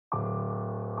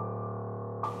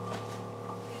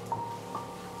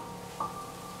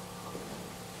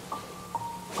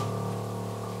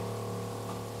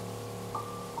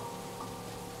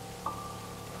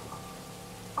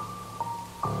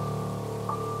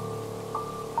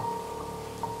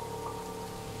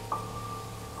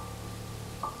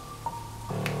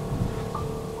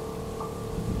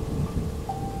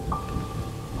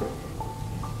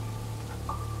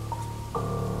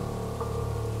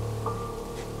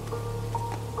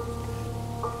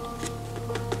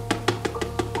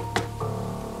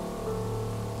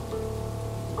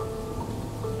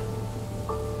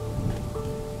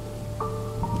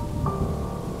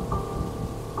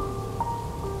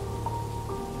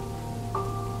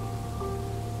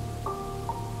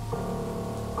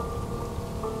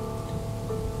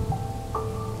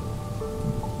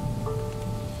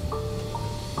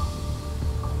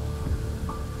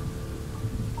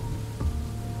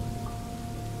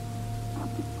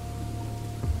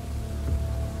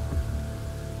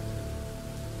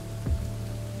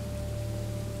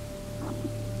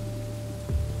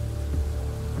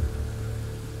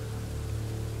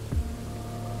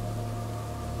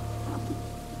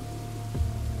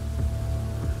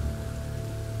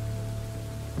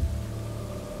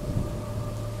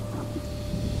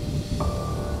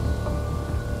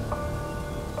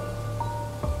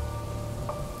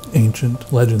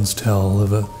Ancient legends tell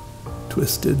of a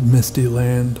twisted, misty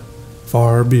land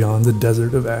far beyond the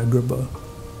desert of Agrabah,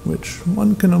 which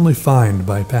one can only find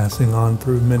by passing on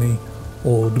through many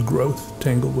old-growth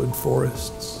tanglewood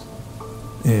forests,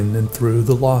 in and through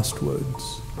the lost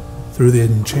woods, through the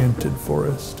enchanted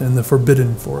forest and the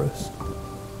forbidden forest.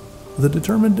 The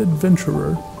determined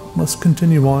adventurer must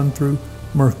continue on through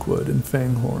Mirkwood and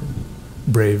Fanghorn,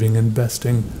 braving and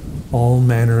besting all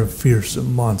manner of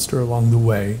fearsome monster along the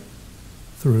way,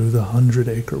 through the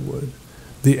 100-acre wood,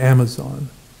 the Amazon,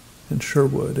 and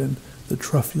Sherwood, and the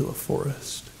Truffula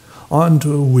forest, on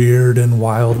to a weird and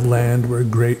wild land where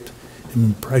great,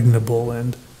 impregnable,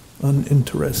 and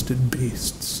uninterested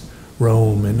beasts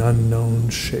roam in unknown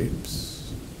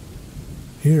shapes.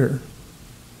 Here,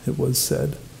 it was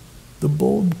said, the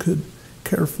bold could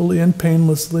carefully and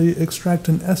painlessly extract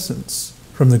an essence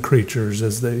from the creatures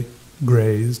as they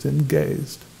grazed and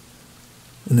gazed,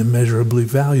 an immeasurably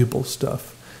valuable stuff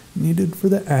needed for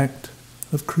the act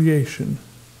of creation,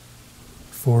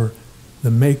 for the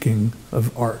making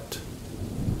of art.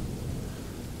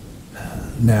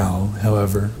 Now,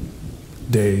 however,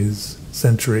 days,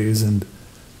 centuries, and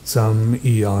some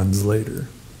eons later,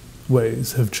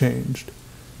 ways have changed,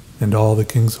 and all the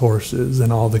king's horses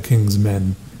and all the king's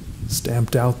men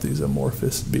stamped out these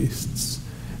amorphous beasts,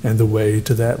 and the way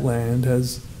to that land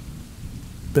has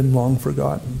been long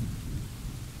forgotten.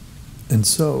 And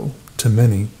so, to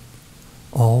many,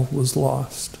 all was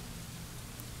lost.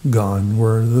 Gone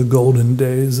were the golden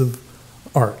days of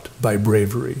art by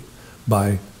bravery,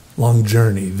 by long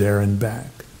journey there and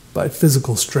back, by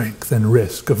physical strength and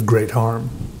risk of great harm.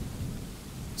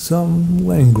 Some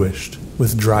languished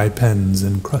with dry pens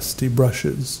and crusty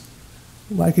brushes,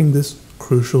 lacking this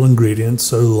crucial ingredient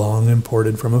so long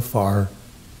imported from afar.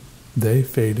 They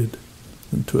faded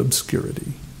into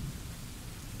obscurity.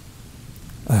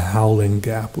 A howling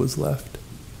gap was left,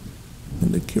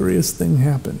 and a curious thing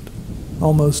happened,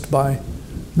 almost by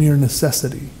mere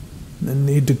necessity and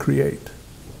need to create.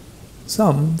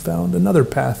 Some found another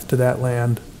path to that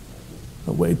land,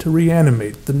 a way to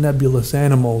reanimate the nebulous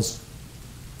animals,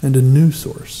 and a new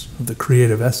source of the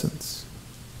creative essence.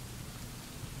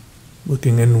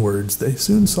 Looking inwards, they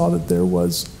soon saw that there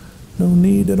was no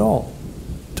need at all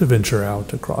to venture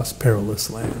out across perilous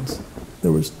lands.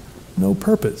 There was no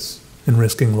purpose in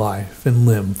risking life and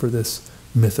limb for this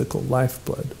mythical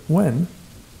lifeblood, when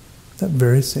that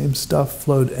very same stuff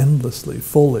flowed endlessly,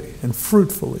 fully, and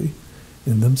fruitfully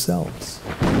in themselves.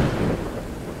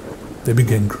 They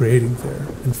began creating there,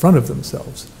 in front of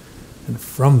themselves, and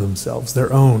from themselves,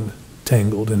 their own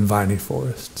tangled and viney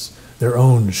forests, their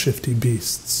own shifty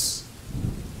beasts,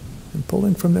 and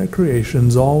pulling from their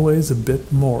creations always a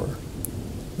bit more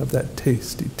of that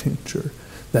tasty tincture,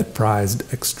 that prized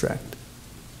extract,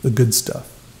 the good stuff,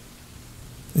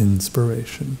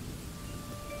 inspiration.